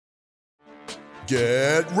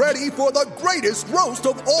Get ready for the greatest roast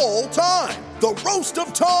of all time, the Roast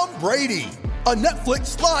of Tom Brady, a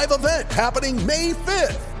Netflix live event happening May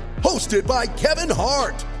 5th. Hosted by Kevin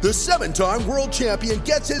Hart, the 7-time world champion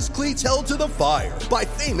gets his cleats held to the fire by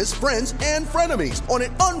famous friends and frenemies on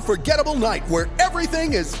an unforgettable night where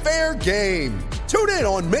everything is fair game. Tune in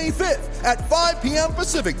on May 5th at 5 p.m.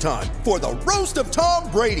 Pacific time for the Roast of Tom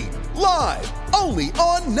Brady, live only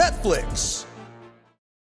on Netflix.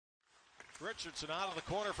 Richardson out of the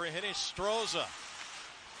corner for Henny Stroza.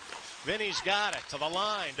 Vinny's got it to the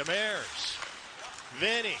line. Demers.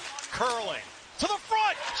 Vinny curling to the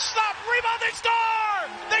front. Stop. Rebound. They score.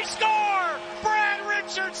 They score. Brad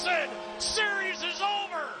Richardson. Series is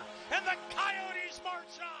over. And the Coyotes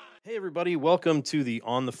march on. Hey, everybody. Welcome to the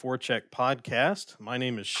On the Forecheck podcast. My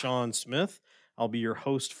name is Sean Smith. I'll be your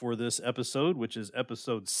host for this episode, which is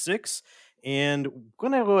episode 6. And I'm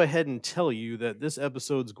going to go ahead and tell you that this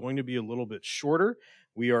episode is going to be a little bit shorter.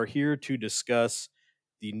 We are here to discuss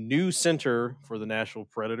the new center for the Nashville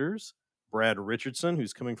Predators, Brad Richardson,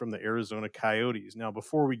 who's coming from the Arizona Coyotes. Now,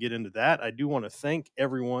 before we get into that, I do want to thank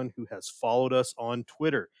everyone who has followed us on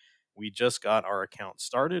Twitter. We just got our account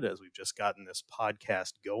started as we've just gotten this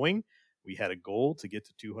podcast going. We had a goal to get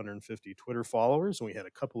to 250 Twitter followers, and we had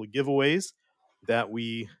a couple of giveaways that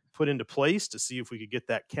we put into place to see if we could get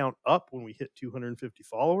that count up when we hit 250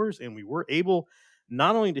 followers. And we were able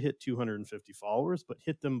not only to hit 250 followers, but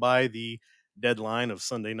hit them by the deadline of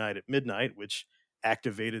Sunday night at midnight, which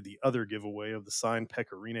activated the other giveaway of the signed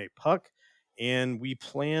Pekka Rinne puck. And we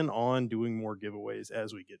plan on doing more giveaways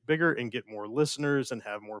as we get bigger and get more listeners and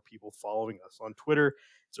have more people following us on Twitter.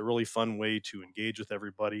 It's a really fun way to engage with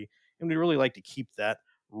everybody, and we really like to keep that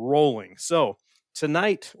rolling. So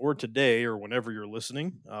tonight or today or whenever you're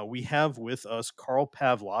listening, we have with us Carl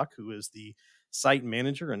Pavlock, who is the site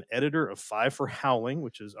manager and editor of 5 for Howling,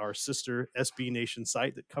 which is our sister SB Nation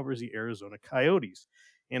site that covers the Arizona Coyotes.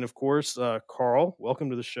 And of course, Carl, welcome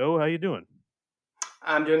to the show. How you doing?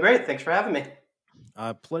 I'm doing great. Thanks for having me.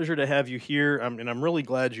 Pleasure to have you here. And I'm really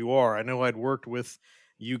glad you are. I know I'd worked with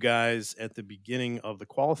you guys at the beginning of the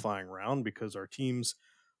qualifying round because our teams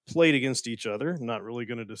played against each other. Not really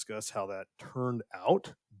going to discuss how that turned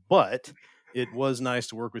out, but it was nice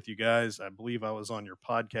to work with you guys. I believe I was on your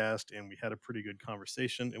podcast and we had a pretty good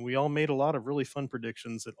conversation, and we all made a lot of really fun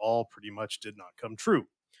predictions that all pretty much did not come true.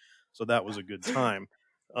 So that was a good time.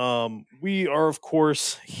 We are, of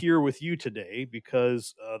course, here with you today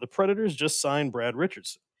because the Predators just signed Brad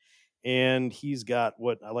Richardson, and he's got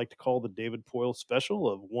what I like to call the David Poile special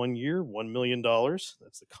of 1 year, $1 million.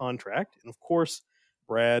 That's the contract. And of course,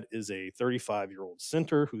 Brad is a 35-year-old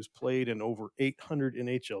center who's played in over 800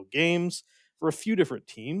 NHL games for a few different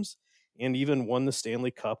teams and even won the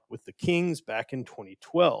Stanley Cup with the Kings back in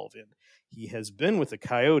 2012. And he has been with the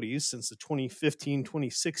Coyotes since the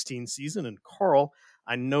 2015-2016 season. And Carl,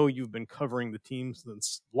 I know you've been covering the team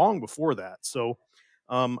since long before that. So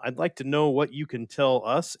I'd like to know what you can tell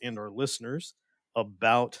us and our listeners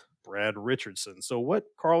about Brad Richardson. So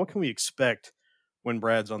Carl, what can we expect when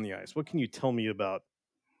Brad's on the ice? What can you tell me about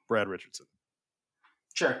Brad Richardson?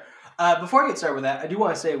 Sure. Before I get started with that, I do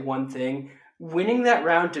want to say one thing. Winning that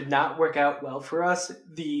round did not work out well for us.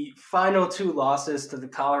 The final 2 losses to the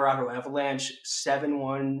Colorado Avalanche,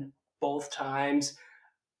 7-1 both times,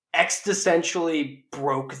 existentially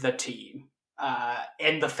broke the team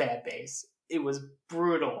and the fan base. It was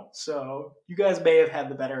brutal. So you guys may have had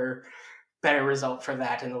the better result for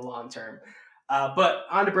that in the long term. But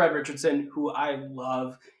on to Brad Richardson, who I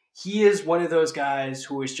love. He is one of those guys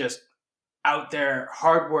who is just out there,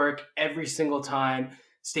 hard work every single time,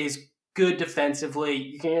 stays good defensively.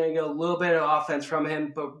 You can get a little bit of offense from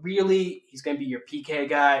him, but really he's going to be your PK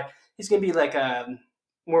guy. He's going to be like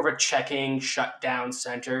more of a checking, shutdown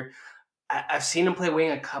center. I've seen him play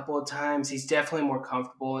wing a couple of times. He's definitely more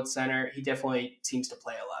comfortable at center. He definitely seems to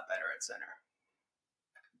play a lot better at center.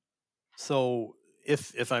 So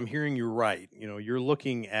if I'm hearing you right, you're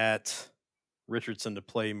looking at Richardson to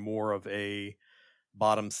play more of a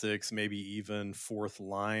bottom 6, maybe even 4th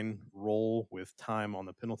line role with time on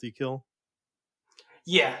the penalty kill.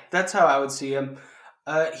 Yeah, that's how I would see him.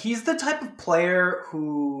 He's the type of player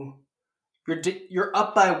who you're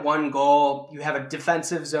up by 1 goal. You have a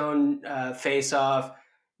defensive zone face-off.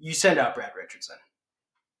 You send out Brad Richardson.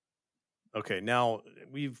 Okay, now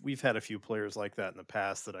we've had a few players like that in the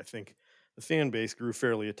past that I think the fan base grew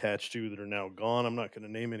fairly attached to that are now gone. I'm not going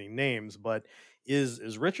to name any names, but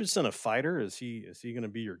is Richardson a fighter? Is he going to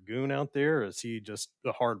be your goon out there? Or is he just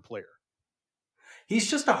a hard player? He's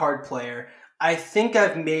just a hard player. I think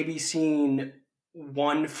I've maybe seen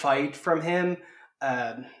one fight from him.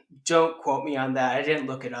 Don't quote me on that. I didn't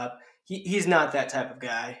look it up. He's not that type of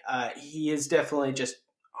guy. He is definitely just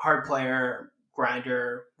hard player,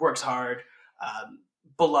 grinder, works hard,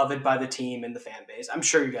 beloved by the team and the fan base. I'm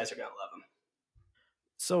sure you guys are going to love him.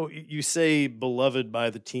 So you say beloved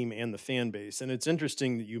by the team and the fan base, and it's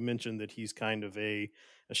interesting that you mentioned that he's kind of a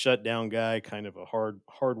shutdown guy, kind of a hard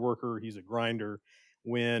worker. He's a grinder.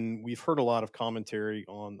 When we've heard a lot of commentary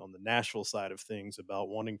on the Nashville side of things about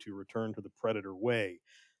wanting to return to the Predator way,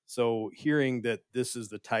 so hearing that this is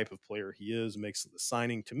the type of player he is makes the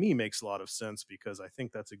signing to me makes a lot of sense because I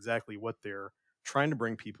think that's exactly what they're trying to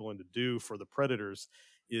bring people in to do for the Predators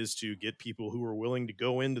is to get people who are willing to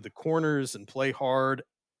go into the corners and play hard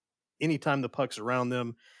anytime the puck's around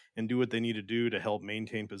them and do what they need to do to help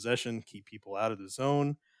maintain possession, keep people out of the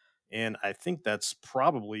zone. And I think that's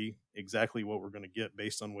probably exactly what we're going to get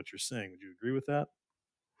based on what you're saying. Would you agree with that?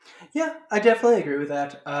 Yeah, I definitely agree with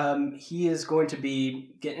that. He is going to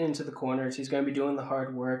be getting into the corners. He's going to be doing the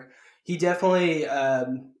hard work. He definitely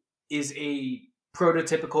is a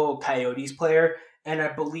prototypical Coyotes player, and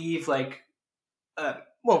I believe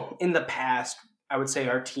in the past, I would say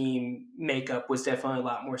our team makeup was definitely a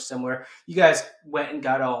lot more similar. You guys went and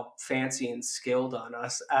got all fancy and skilled on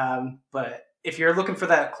us, but if you're looking for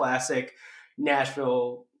that classic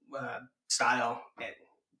Nashville style,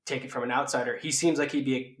 take it from an outsider, he seems like he'd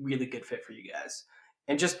be a really good fit for you guys.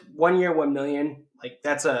 And just 1 year, 1 million, like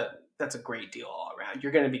that's a great deal all around.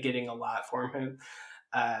 You're going to be getting a lot for him.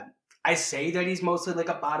 I say that he's mostly like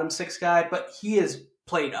a bottom six guy, but he has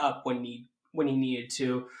played up when he needed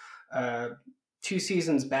to. 2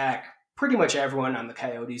 seasons back, pretty much everyone on the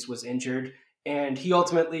Coyotes was injured, and he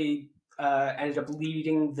ultimately ended up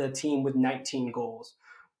leading the team with 19 goals,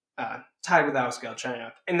 tied with Alex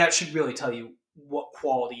Galchenyuk. And that should really tell you what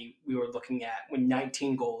quality we were looking at when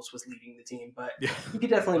 19 goals was leading the team. But Yeah. he could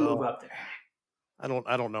definitely move up there. I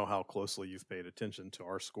don't know how closely you've paid attention to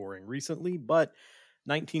our scoring recently, but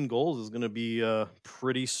 19 goals is going to be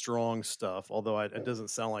pretty strong stuff. Although it doesn't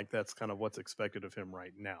sound like that's kind of what's expected of him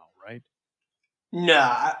right now, right?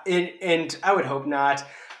 Nah, and I would hope not.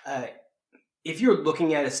 If you're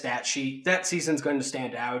looking at a stat sheet, that season's going to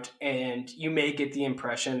stand out, and you may get the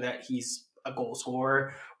impression that he's a goal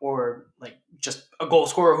scorer or like just a goal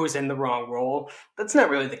scorer who's in the wrong role. That's not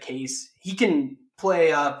really the case. He can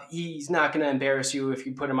play up. He's not going to embarrass you if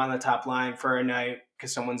you put him on the top line for a night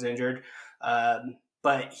because someone's injured.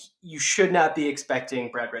 But you should not be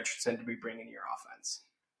expecting Brad Richardson to be bringing your offense.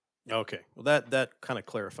 Okay, well that kind of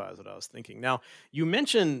clarifies what I was thinking. Now you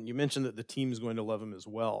mentioned that the team is going to love him as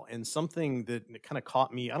well, and something that kind of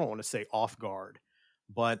caught me. I don't want to say off guard,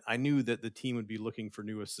 but I knew that the team would be looking for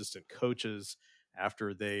new assistant coaches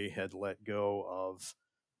after they had let go of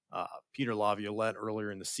Peter Laviolette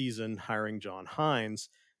earlier in the season, hiring John Hines.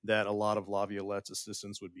 That a lot of Laviolette's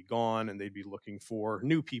assistants would be gone, and they'd be looking for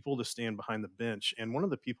new people to stand behind the bench. And one of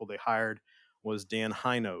the people they hired was Dan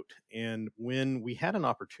Hinote. And when we had an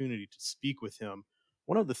opportunity to speak with him,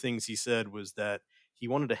 one of the things he said was that he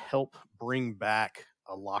wanted to help bring back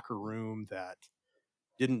a locker room that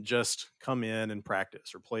didn't just come in and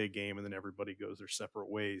practice or play a game and then everybody goes their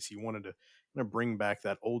separate ways. He wanted to kind of bring back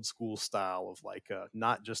that old school style of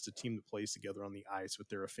not just a team that plays together on the ice, but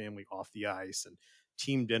they're a family off the ice and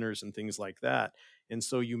team dinners and things like that. And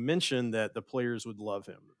so you mentioned that the players would love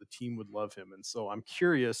him, the team would love him. And so I'm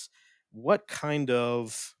curious, what kind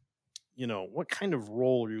of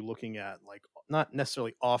role are you looking at? Like not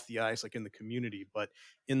necessarily off the ice, like in the community, but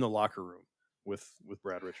in the locker room with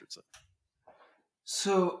Brad Richardson.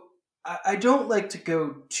 So I don't like to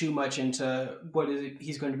go too much into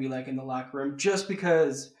he's going to be like in the locker room, just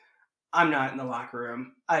because I'm not in the locker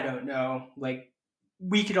room. I don't know. Like,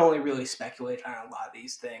 we could only really speculate on a lot of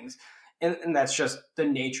these things, and that's just the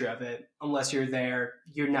nature of it. Unless you're there,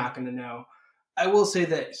 you're not going to know. I will say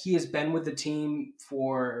that he has been with the team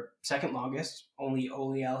for second longest. Only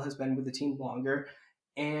Oliel has been with the team longer,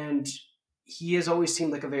 and he has always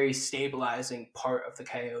seemed like a very stabilizing part of the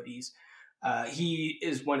Coyotes. He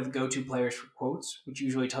is one of the go-to players for quotes, which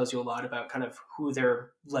usually tells you a lot about kind of who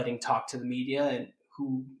they're letting talk to the media and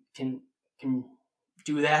who can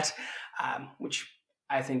do that, which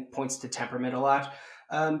I think points to temperament a lot.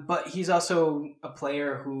 But he's also a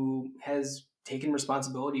player who has taken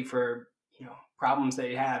responsibility for problems that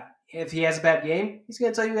he had. If he has a bad game, he's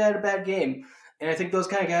going to tell you he had a bad game. And I think those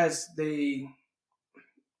kind of guys, the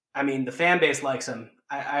fan base likes him.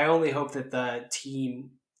 I only hope that the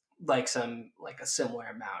team likes him like a similar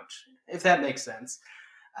amount, if that makes sense.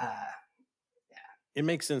 Yeah. It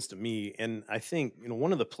makes sense to me. And I think,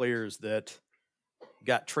 one of the players that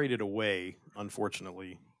got traded away,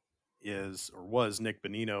 unfortunately, was Nick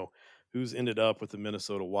Bonino. who's ended up with the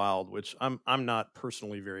Minnesota Wild, which I'm not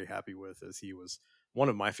personally very happy with, as he was one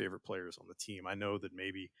of my favorite players on the team. I know that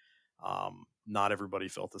maybe not everybody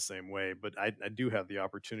felt the same way, but I do have the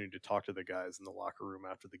opportunity to talk to the guys in the locker room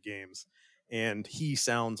after the games, and he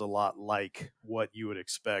sounds a lot like what you would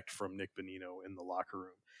expect from Nick Bonino in the locker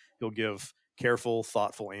room. He'll give careful,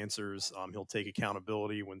 thoughtful answers. He'll take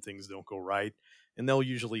accountability when things don't go right, and they'll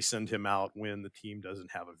usually send him out when the team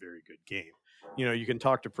doesn't have a very good game. You can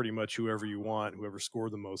talk to pretty much whoever you want, whoever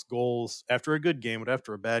scored the most goals after a good game, but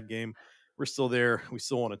after a bad game, we're still there. We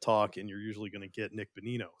still want to talk, and you're usually going to get Nick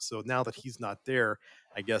Bonino. So now that he's not there,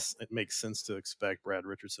 I guess it makes sense to expect Brad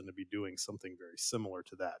Richardson to be doing something very similar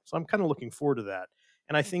to that. So I'm kind of looking forward to that,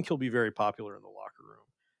 and I think he'll be very popular in the locker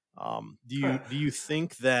room. Do you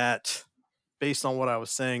think that, based on what I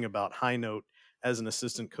was saying about High Note as an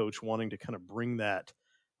assistant coach, wanting to kind of bring that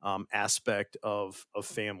aspect of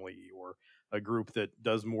family or a group that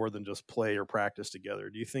does more than just play or practice together,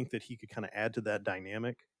 do you think that he could kind of add to that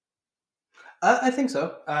dynamic? I think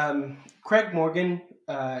so. Craig Morgan,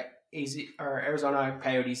 Arizona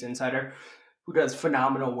Coyotes insider, who does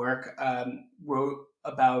phenomenal work, wrote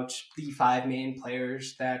about the 5 main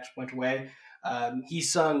players that went away. He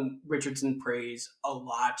sung Richardson praise a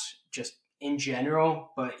lot, just in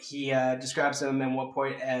general, but he describes him at one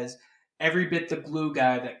point as every bit the glue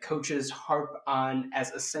guy that coaches harp on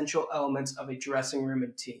as essential elements of a dressing room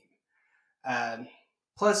and team.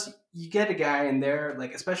 Plus, you get a guy in there,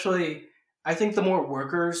 like, especially, I think the more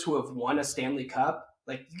workers who have won a Stanley Cup,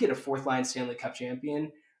 like, you get a 4th-line Stanley Cup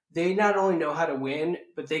champion, they not only know how to win,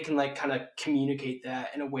 but they can, like, kind of communicate that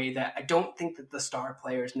in a way that I don't think that the star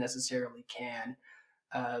players necessarily can.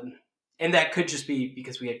 And that could just be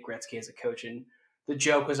because we had Gretzky as a coach, and the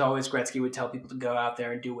joke was always Gretzky would tell people to go out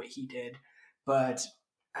there and do what he did. But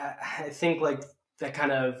I think, like, that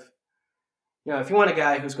kind of, if you want a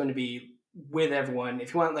guy who's going to be with everyone,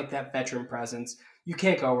 if you want, like, that veteran presence, you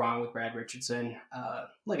can't go wrong with Brad Richardson.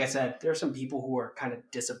 Like I said, there are some people who are kind of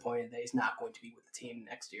disappointed that he's not going to be with the team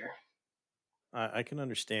next year. I can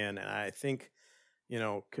understand, and I think,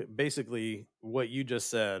 basically what you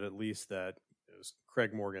just said, at least that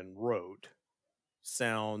Craig Morgan wrote,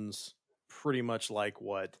 sounds pretty much like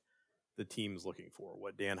what the team's looking for,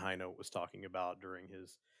 what Dan Hinote was talking about during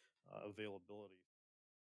his availability.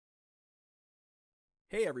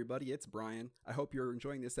 Hey everybody, it's Brian. I hope you're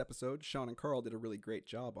enjoying this episode. Sean and Carl did a really great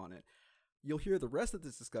job on it. You'll hear the rest of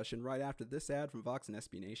this discussion right after this ad from Vox and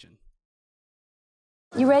SB Nation.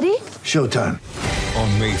 You ready? Showtime.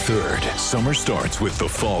 On May 3rd, summer starts with The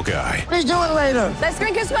Fall Guy. Let's do it later. Let's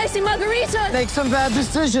drink a spicy margarita. Make some bad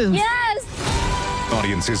decisions. Yes!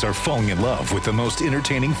 Audiences are falling in love with the most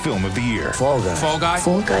entertaining film of the year. Fall Guy. Fall Guy?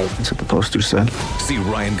 Fall guy. That's what the poster said. See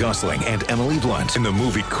Ryan Gosling and Emily Blunt in the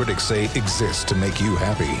movie critics say exists to make you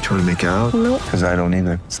happy. Trying to make it out? Nope. Because I don't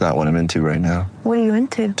either. It's not what I'm into right now. What are you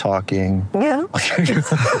into? Talking. Yeah.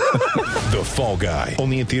 The Fall Guy.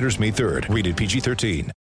 Only in theaters May 3rd. Rated PG-13.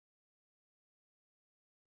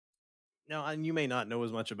 Now, and you may not know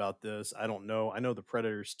as much about this. I don't know. I know the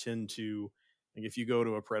Predators tend to, like, if you go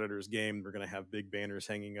to a Predators game, they're going to have big banners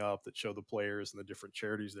hanging up that show the players and the different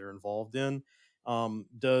charities they're involved in.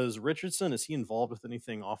 Does Richardson, is he involved with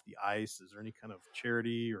anything off the ice? Is there any kind of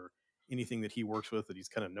charity or anything that he works with that he's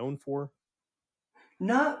kind of known for?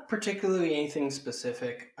 Not particularly anything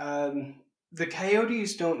specific. The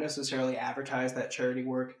Coyotes don't necessarily advertise that charity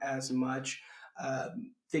work as much.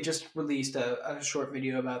 They just released a short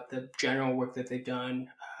video about the general work that they've done,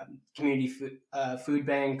 community food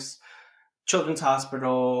banks, children's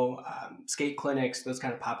hospital, skate clinics, those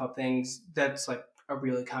kind of pop-up things. That's like a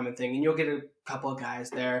really common thing. And you'll get a couple of guys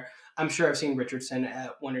there. I'm sure I've seen Richardson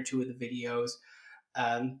at 1 or 2 of the videos.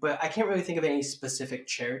 But I can't really think of any specific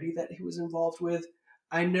charity that he was involved with.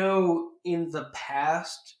 I know in the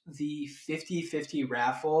past, the 50-50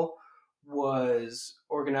 raffle was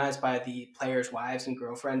organized by the players' wives and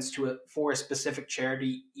girlfriends for a specific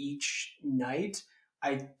charity each night.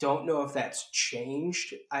 I don't know if that's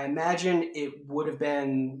changed. I imagine it would have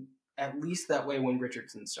been at least that way when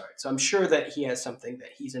Richardson started. So I'm sure that he has something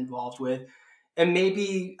that he's involved with. And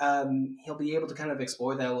maybe he'll be able to kind of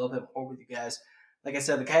explore that a little bit more with you guys. Like I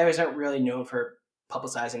said, the Coyotes aren't really known for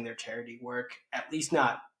publicizing their charity work, at least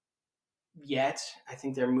not yet. I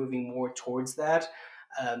think they're moving more towards that.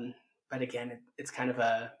 But again, it's kind of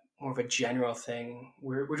more of a general thing.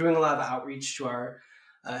 We're doing a lot of outreach to our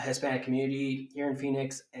Hispanic community here in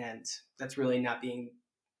Phoenix, and that's really not being,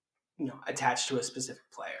 attached to a specific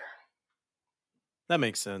player. That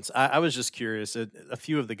makes sense. I was just curious. A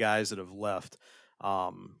few of the guys that have left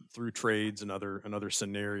through trades and other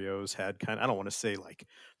scenarios had kind of, I don't want to say like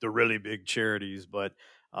the really big charities, but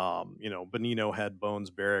Bonino had Bones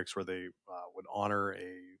Barracks where they would honor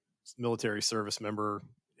a military service member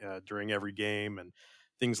during every game and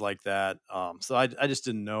things like that. So I just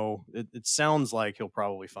didn't know. It sounds like he'll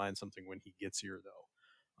probably find something when he gets here,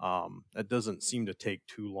 though. That doesn't seem to take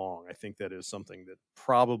too long. I think that is something that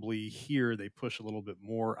probably here they push a little bit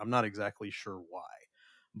more. I'm not exactly sure why,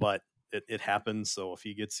 but it happens. So if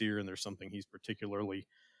he gets here and there's something he's particularly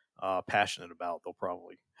passionate about, they'll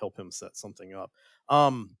probably help him set something up.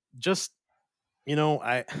 Just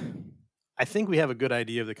I think we have a good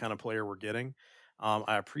idea of the kind of player we're getting.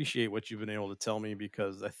 I appreciate what you've been able to tell me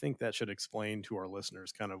because I think that should explain to our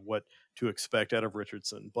listeners kind of what to expect out of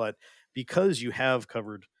Richardson. But because you have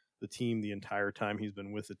covered the team the entire time he's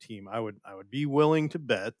been with the team, I would be willing to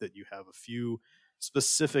bet that you have a few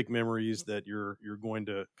specific memories that you're going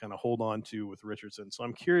to kind of hold on to with Richardson. So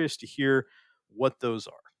I'm curious to hear what those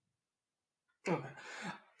are. Okay.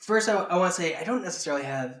 First, I want to say I don't necessarily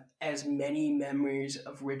have as many memories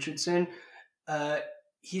of Richardson.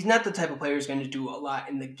 He's not the type of player who's going to do a lot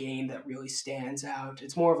in the game that really stands out.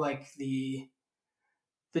 It's more of like the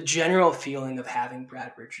general feeling of having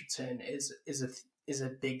Brad Richardson is a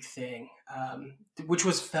big thing, which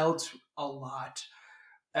was felt a lot.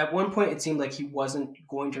 At one point, it seemed like he wasn't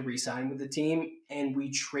going to re-sign with the team, and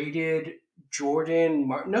we traded Jordan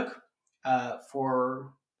Martinook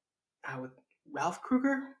for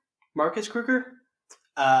Marcus Kruger.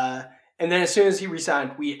 And then as soon as he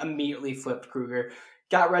re-signed, we immediately flipped Kruger,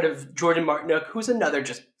 got rid of Jordan Martinook, who's another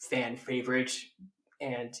just fan favorite,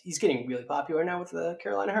 and he's getting really popular now with the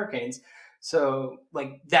Carolina Hurricanes. So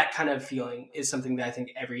like that kind of feeling is something that I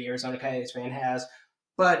think every Arizona Coyotes fan has.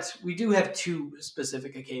 But we do have two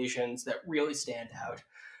specific occasions that really stand out.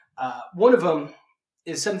 One of them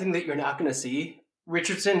is something that you're not going to see.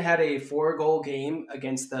 Richardson had a 4-goal game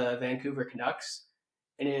against the Vancouver Canucks,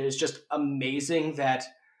 and it is just amazing that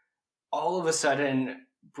all of a sudden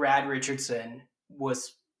Brad Richardson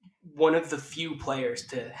was one of the few players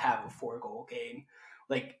to have a 4-goal game.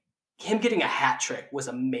 Like him getting a hat trick was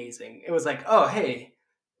amazing. It was like, oh, hey,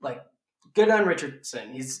 like good on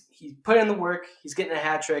Richardson. He put in the work. He's getting a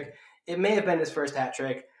hat trick. It may have been his first hat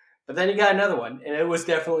trick, but then he got another one, and it was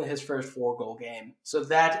definitely his first 4-goal game. So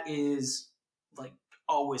that is like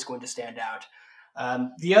always going to stand out.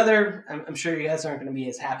 The other, I'm sure you guys aren't going to be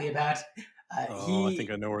as happy about. I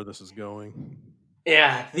think I know where this is going.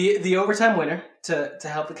 Yeah, the overtime winner to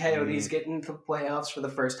help the Coyotes get into the playoffs for the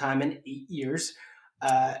first time in 8 years.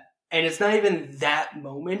 And it's not even that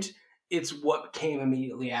moment. It's what came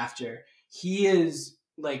immediately after. He is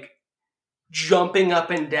like jumping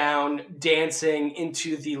up and down, dancing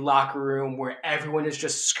into the locker room where everyone is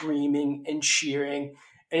just screaming and cheering.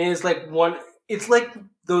 And it's like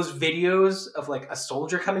those videos of like a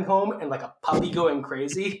soldier coming home and like a puppy going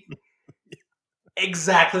crazy.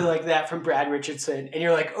 Exactly like that from Brad Richardson. And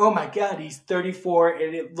you're like, oh my God, he's 34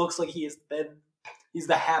 and it looks like he's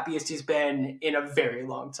the happiest he's been in a very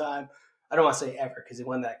long time. I don't want to say ever because he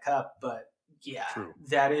won that cup, but yeah, true.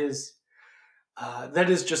 That is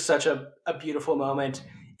just such a beautiful moment.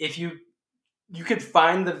 If you could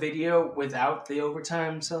find the video without the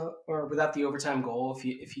overtime or without the overtime goal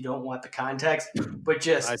if you don't want the context, but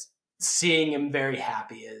just seeing him very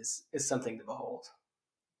happy is something to behold.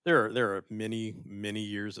 There are many, many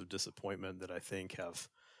years of disappointment that I think have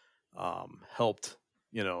helped,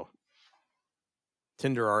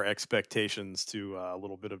 tender our expectations to a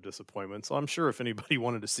little bit of disappointment. So I'm sure if anybody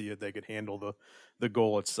wanted to see it, they could handle the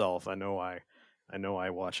goal itself. I know I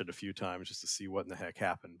watched it a few times just to see what in the heck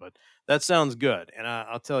happened, but that sounds good. And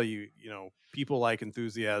I'll tell you, people like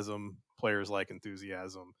enthusiasm, players like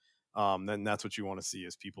enthusiasm. Then that's what you want to see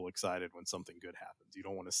is people excited when something good happens. You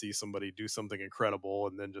don't want to see somebody do something incredible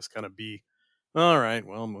and then just kind of be, all right,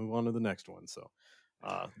 well, move on to the next one. So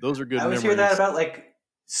those are good memories. I always hear that about like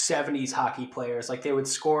 70s hockey players. Like they would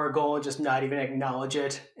score a goal and just not even acknowledge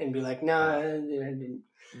it and be like, nah.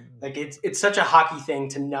 Like it's such a hockey thing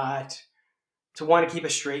to want to keep a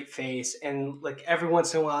straight face. And like every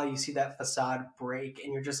once in a while you see that facade break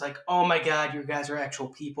and you're just like, oh my God, you guys are actual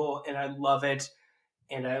people. And I love it.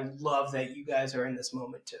 And I love that you guys are in this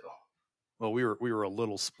moment too. Well, we were a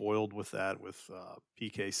little spoiled with that with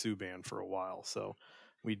PK Subban for a while. So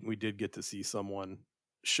we did get to see someone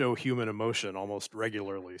show human emotion almost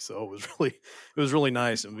regularly. So it was really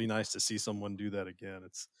nice. It would be nice to see someone do that again.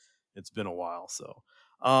 It's been a while. So,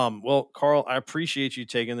 well, Carl, I appreciate you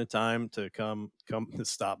taking the time to come to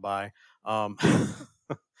stop by.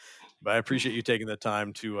 But I appreciate you taking the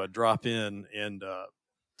time to drop in and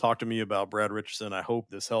talk to me about Brad Richardson. I hope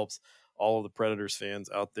this helps all of the Predators fans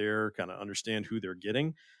out there kind of understand who they're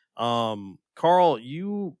getting. Carl,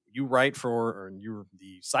 you write for, or you're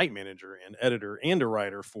the site manager and editor and a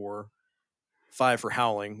writer for Five for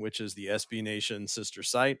Howling, which is the SB Nation sister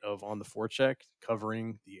site of On the Forecheck,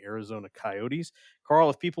 covering the Arizona Coyotes. Carl,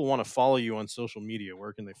 if people want to follow you on social media,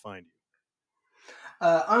 where can they find you?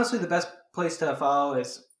 Honestly, the best place to follow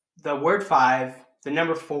is the word 5, the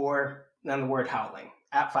number 4, and the word howling.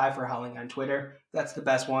 At 5 for Howling on Twitter. That's the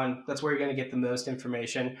best one. That's where you're going to get the most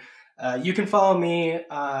information. You can follow me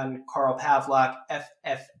on Carl Pavlock,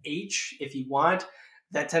 FFH, if you want.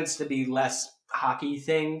 That tends to be less hockey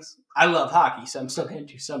things. I love hockey, so I'm still going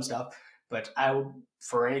to do some stuff. But I,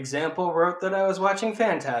 for an example, wrote that I was watching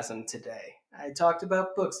Phantasm today. I talked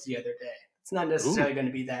about books the other day. It's not necessarily going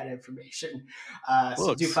to be that information.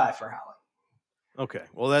 So do 5 for Howling. Okay.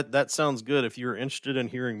 Well, that sounds good. If you're interested in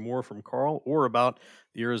hearing more from Carl or about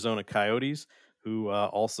the Arizona Coyotes, who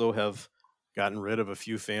also have gotten rid of a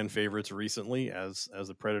few fan favorites recently, as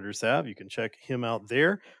the Predators have, you can check him out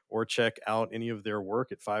there or check out any of their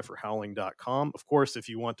work at 5forhowling.com. Of course, if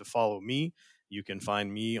you want to follow me, you can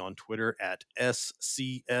find me on Twitter at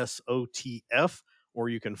SCSOTF, or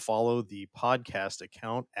you can follow the podcast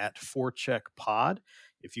account at ForecheckPod.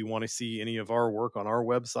 If you want to see any of our work on our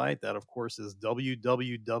website, that of course is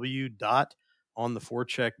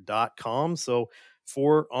www.ontheforecheck.com. So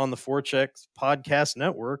for On the Forecheck Podcast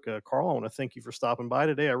Network, Carl, I want to thank you for stopping by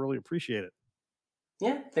today. I really appreciate it.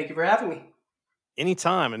 Yeah, thank you for having me.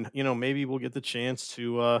 Anytime. And, maybe we'll get the chance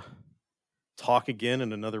to talk again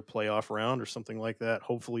in another playoff round or something like that,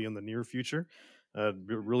 hopefully in the near future.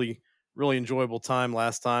 Really enjoyable time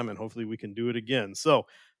last time, and hopefully we can do it again. So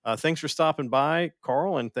thanks for stopping by,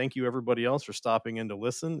 Carl, and thank you everybody else for stopping in to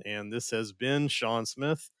listen. And this has been Sean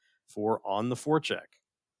Smith for On the Forecheck.